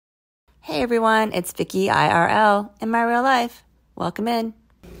Hey everyone, it's Vicky IRL in my real life. Welcome in.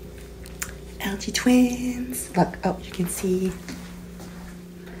 LG twins. Look, oh, you can see.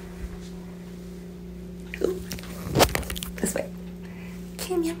 Ooh. This way.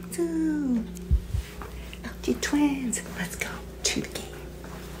 Kim Young-soo. LG twins. Let's go to the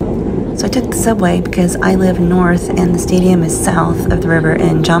game. So I took the subway because I live north and the stadium is south of the river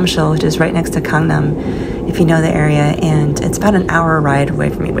in Jamsil, which is right next to Gangnam, if you know the area, and it's about an hour ride away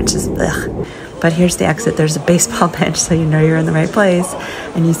from me, which is ugh. But here's the exit. There's a baseball bench, so you know you're in the right place,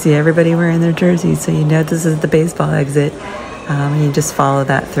 and you see everybody wearing their jerseys, so you know this is the baseball exit. And you just follow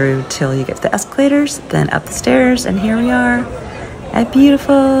that through till you get to the escalators, then up the stairs, and here we are at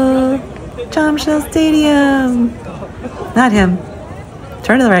beautiful Jamsil Stadium. Not him.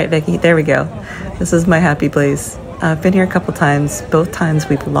 Turn to the right, Vicky. There we go. This is my happy place. I've been here a couple times. Both times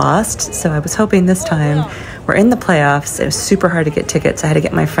we've lost, so I was hoping this time we're in the playoffs. It was super hard to get tickets. I had to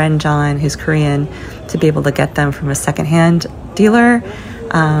get my friend John, who's Korean, to be able to get them from a secondhand dealer,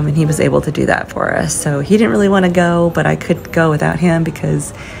 and he was able to do that for us. So he didn't really want to go, but I could go without him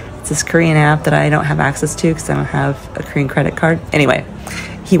because it's this Korean app that I don't have access to because I don't have a Korean credit card. Anyway,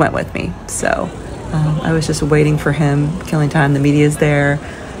 he went with me, so I was just waiting for him, killing time. The media's there.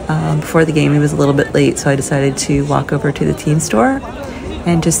 Before the game, he was a little bit late, so I decided to walk over to the team store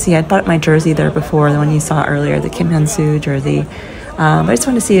and just see. I bought my jersey there before, the one you saw earlier, the Kim Young-soo jersey. I just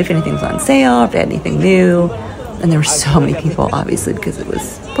wanted to see if anything was on sale, if they had anything new. And there were so many people, obviously, because it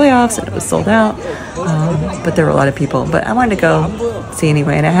was playoffs and it was sold out. But there were a lot of people. But I wanted to go see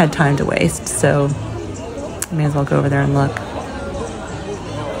anyway, and I had time to waste, so I may as well go over there and look.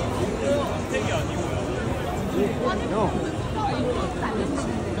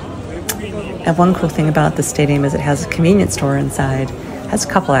 And one cool thing about the stadium is it has a convenience store inside. It has a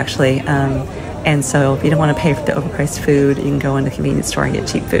couple, actually. And so if you don't want to pay for the overpriced food, you can go in the convenience store and get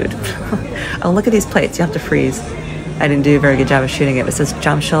cheap food. Oh, look at these plates. You have to freeze. I didn't do a very good job of shooting it. It says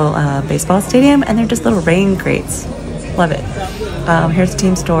Jamsil Baseball Stadium, and they're just little rain crates. Love it. Here's the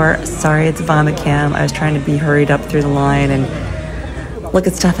team store. Sorry, it's vomit cam. I was trying to be hurried up through the line and look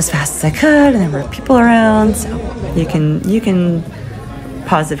at stuff as fast as I could, and there were people around. So you can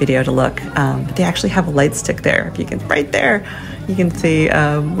pause the video to look, but they actually have a light stick there. If you can, right there, you can see,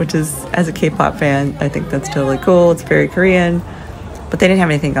 which is, as a K-pop fan, I think that's totally cool. It's very Korean, but they didn't have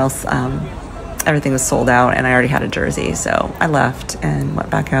anything else. Everything was sold out, and I already had a jersey, so I left and went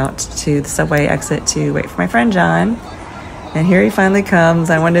back out to the subway exit to wait for my friend John. And here he finally comes.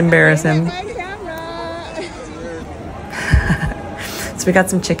 I wanted to embarrass him. So we got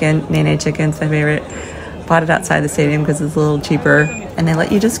some chicken, nene chicken's my favorite. Bought it outside the stadium because it's a little cheaper, and they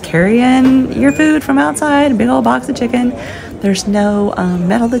let you just carry in your food from outside, a big old box of chicken. There's no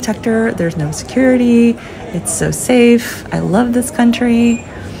metal detector, there's no security, it's so safe. I love this country.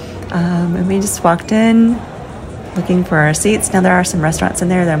 And we just walked in looking for our seats. Now there are some restaurants in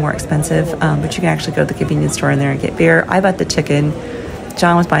there that are more expensive, but you can actually go to the convenience store in there and get beer. I bought the chicken.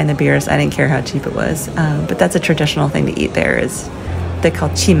 John was buying the beers. I didn't care how cheap it was, but that's a traditional thing to eat there. Is they call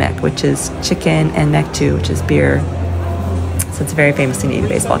chimek, which is chicken, and mekju, which is beer. So it's a very famous thing to eat in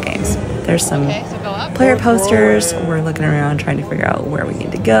baseball games. There's some player posters. We're looking around trying to figure out where we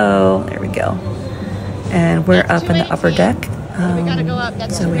need to go. There we go. And we're up in the upper deck.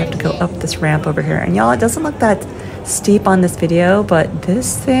 So we have to go up this ramp over here. And y'all, it doesn't look that steep on this video, but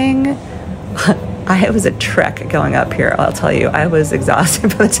this thing, it was a trek going up here, I'll tell you. I was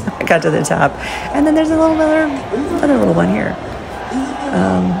exhausted by the time I got to the top. And then there's another little one here.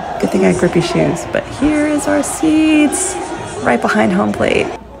 Good thing I had grippy shoes. But here is our seats, right behind home plate.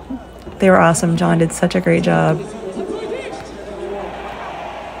 They were awesome. John did such a great job.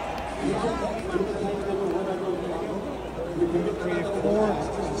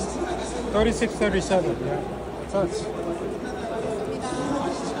 $36.37. Yeah, that's us.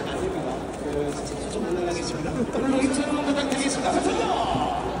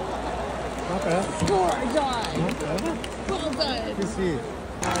 Not bad. Well done. Good to see you.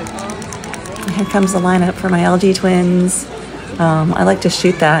 Here comes the lineup for my LG twins. I like to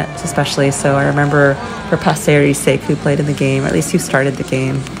shoot that especially, so I remember for posterity's sake who played in the game, or at least who started the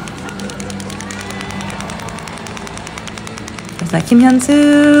game. There's my Kim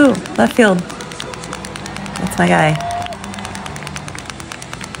Young-soo, left field. That's my guy.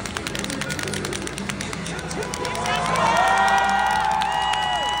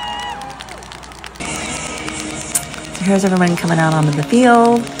 So here's everyone coming out onto the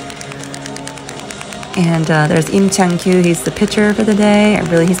field. And there's Im Chang-kyu, he's the pitcher for the day. And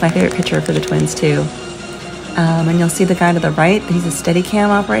really, he's my favorite pitcher for the Twins, too. And you'll see the guy to the right, he's a Steadicam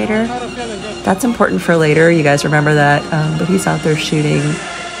operator. That's important for later, you guys remember that. But he's out there shooting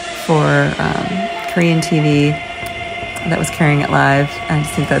for Korean TV that was carrying it live. I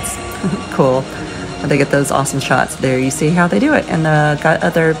just think that's cool. They get those awesome shots there. You see how they do it. And the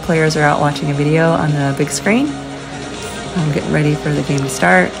other players are out watching a video on the big screen. I'm getting ready for the game to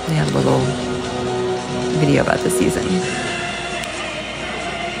start. They have a little video about the season.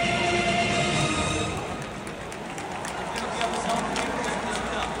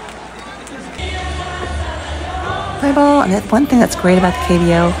 Play ball. And one thing that's great about the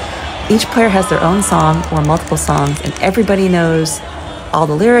KBO, each player has their own song or multiple songs, and everybody knows all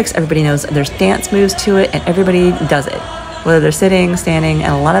the lyrics, everybody knows there's dance moves to it, and everybody does it. Whether they're sitting, standing,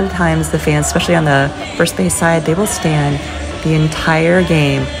 and a lot of the times the fans, especially on the first base side, they will stand the entire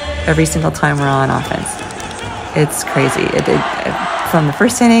game every single time we're on offense. It's crazy. From the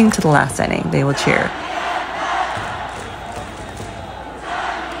first inning to the last inning, they will cheer.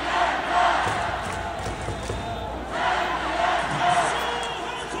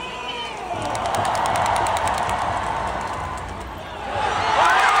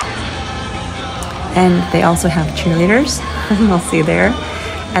 And they also have cheerleaders, you'll see there.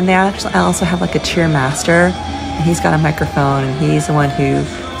 And they actually also have like a cheer master, and he's got a microphone, and he's the one who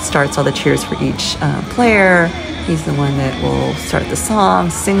starts all the cheers for each player. He's the one that will start the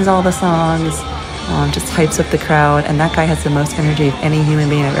songs, sings all the songs, just hypes up the crowd. And that guy has the most energy of any human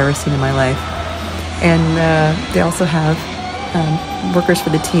being I've ever seen in my life. And they also have workers for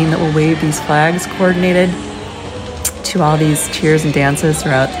the team that will wave these flags coordinated to all these cheers and dances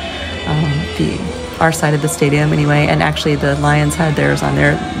throughout our side of the stadium anyway. And actually the Lions had theirs on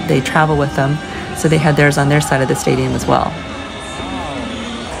there. They travel with them, so they had theirs on their side of the stadium as well.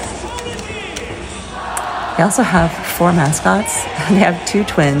 They also have 4 mascots. They have 2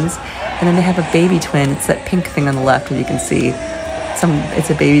 twins, and then they have a baby twin. It's that pink thing on the left, as you can see. It's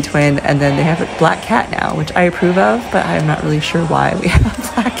a baby twin, and then they have a black cat now, which I approve of, but I'm not really sure why we have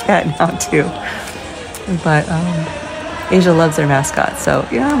a black cat now too. But Asia loves their mascot, so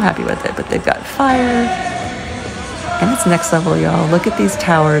I'm happy with it. But they've got fire, and it's next level, y'all. Look at these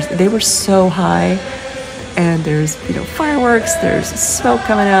towers. They were so high, and there's fireworks, there's smoke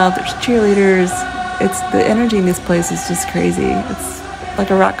coming out, there's cheerleaders. It's the energy in this place is just crazy. It's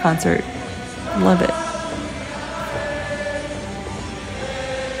like a rock concert. Love it.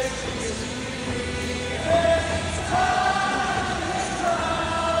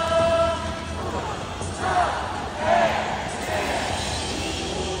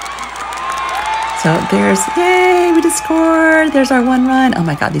 So there's, yay, we just scored. There's our 1 run. Oh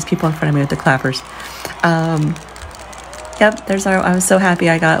my God, these people in front of me with the clappers. Yep, I was so happy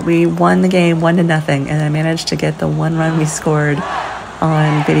we won the game 1-0, and I managed to get the 1 run we scored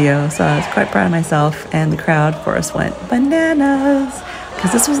on video. So I was quite proud of myself, and the crowd, of course, went bananas.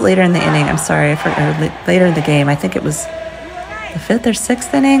 Because this was later in the inning. I'm sorry, later in the game. I think it was the 5th or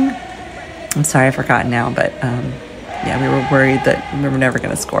 6th inning. I'm sorry, I've forgotten now, but yeah, we were worried that we were never going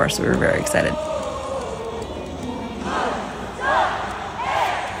to score, so we were very excited.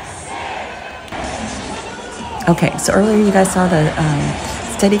 Okay, so earlier you guys saw the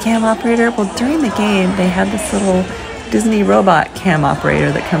Steadicam operator. Well, during the game, they had this little Disney robot cam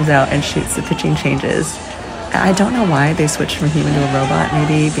operator that comes out and shoots the pitching changes. I don't know why they switched from human to a robot.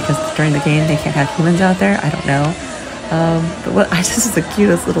 Maybe because during the game they can't have humans out there. I don't know. But this is the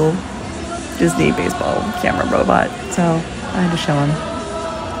cutest little Disney baseball camera robot. So I had to show him.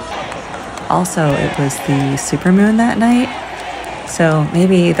 Also, it was the supermoon that night. So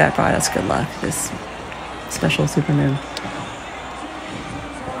maybe that brought us good luck. This special supermoon.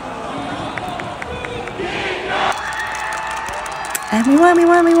 And we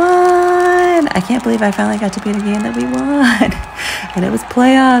won! I can't believe I finally got to be in a game that we won. And it was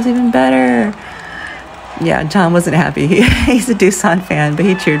playoffs, even better. Yeah, John wasn't happy. He's a Doosan fan, but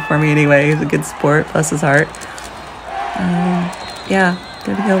he cheered for me anyway. He's a good sport, bless his heart. Yeah,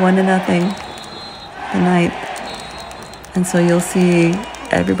 there we go, 1-0, the 9th. And so you'll see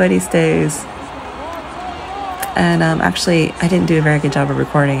everybody stays. And actually, I didn't do a very good job of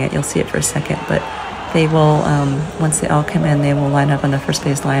recording it. You'll see it for a second, but they will, once they all come in, they will line up on the first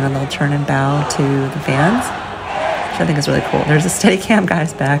base line, and they'll turn and bow to the fans, which I think is really cool. There's the Steadicam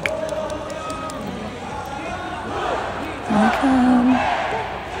guys back. Here they come.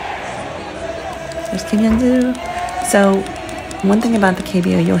 There's Kim Yeon-do. So one thing about the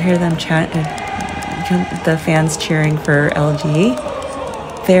KBO, you'll hear them chant, the fans cheering for LG.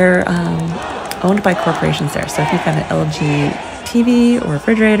 They're owned by corporations there. So if you've got an LG TV or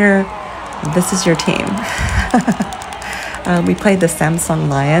refrigerator, this is your team. We played the Samsung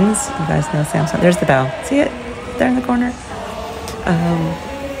Lions. You guys know Samsung. There's the bow. See it? There in the corner.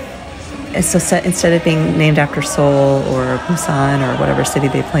 so instead of being named after Seoul or Busan or whatever city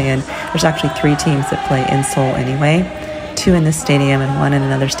they play in, there's actually 3 teams that play in Seoul anyway. 2 in this stadium and 1 in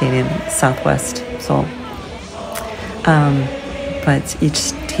another stadium, Southwest Seoul. But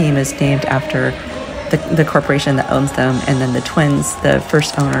each team is named after the corporation that owns them, and then the Twins, the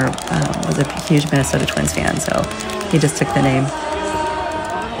first owner was a huge Minnesota Twins fan, so he just took the name.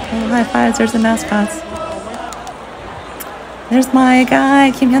 Oh, high fives, there's the mascots. There's my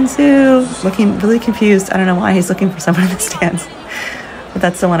guy, Kim Hyun-soo, looking really confused. I don't know why he's looking for someone in the stands, but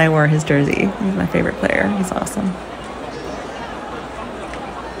that's the one I wore, his jersey. He's my favorite player. He's awesome.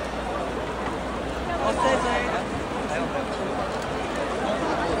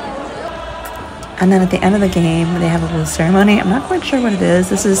 And then at the end of the game, they have a little ceremony. I'm not quite sure what it is.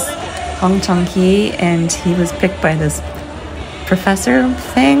 This is Hong Chong-ki, and he was picked by this professor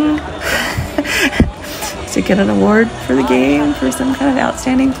thing to get an award for the game for some kind of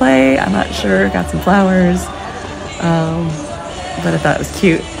outstanding play. I'm not sure. Got some flowers. But I thought it was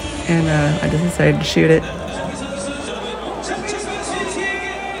cute, and I just decided to shoot it.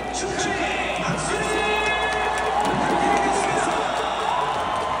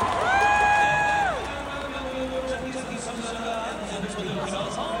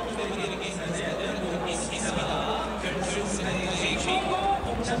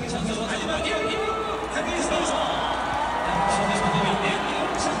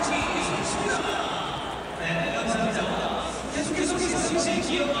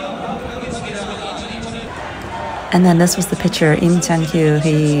 And then this was the pitcher, Im Chang-kyu.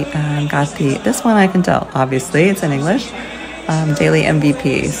 He got this one I can tell, obviously, it's in English, daily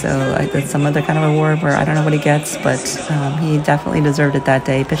MVP. So that's some other kind of award where I don't know what he gets, but he definitely deserved it that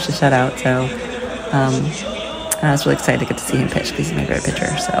day. He pitched a shutout, so I was really excited to get to see him pitch because he's my favorite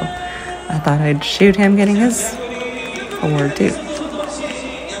pitcher. So I thought I'd shoot him getting his award too.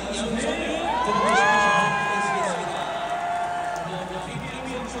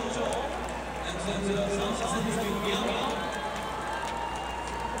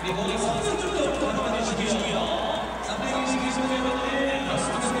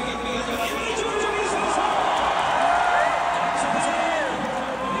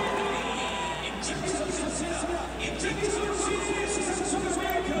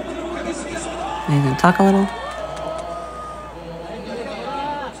 Are you going to talk a little?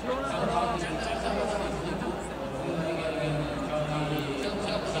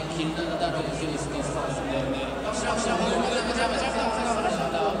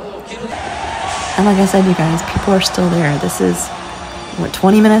 And like I said, you guys, people are still there. This is,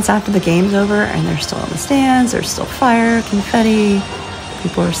 20 minutes after the game's over, and they're still in the stands. There's still fire, confetti.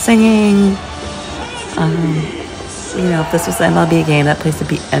 People are singing. If this was the MLB game, that place would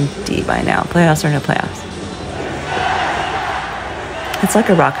be empty by now. Playoffs or no playoffs. It's like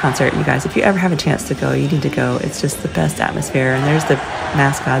a rock concert, you guys. If you ever have a chance to go, you need to go. It's just the best atmosphere. And there's the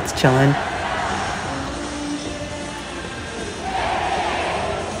mascots chilling.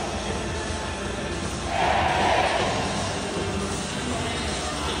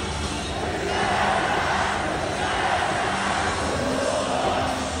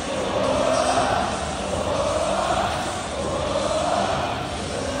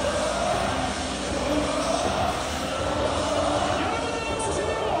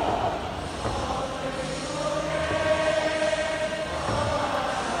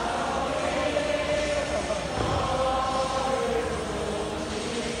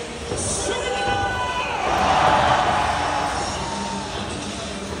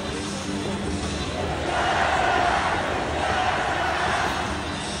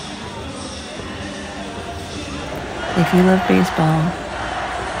 If you love baseball,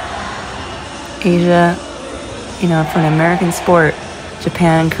 Asia, for an American sport,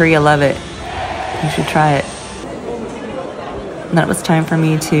 Japan and Korea love it. You should try it. And that was time for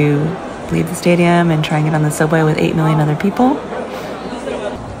me to leave the stadium and try and get on the subway with 8 million other people.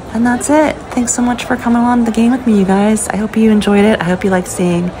 And that's it. Thanks so much for coming on the game with me, you guys. I hope you enjoyed it. I hope you liked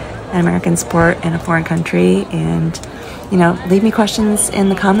seeing an American sport in a foreign country. And, leave me questions in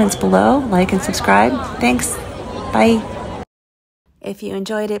the comments below. Like and subscribe. Thanks. Bye. If you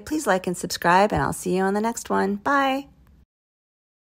enjoyed it, please like and subscribe, and I'll see you on the next one. Bye.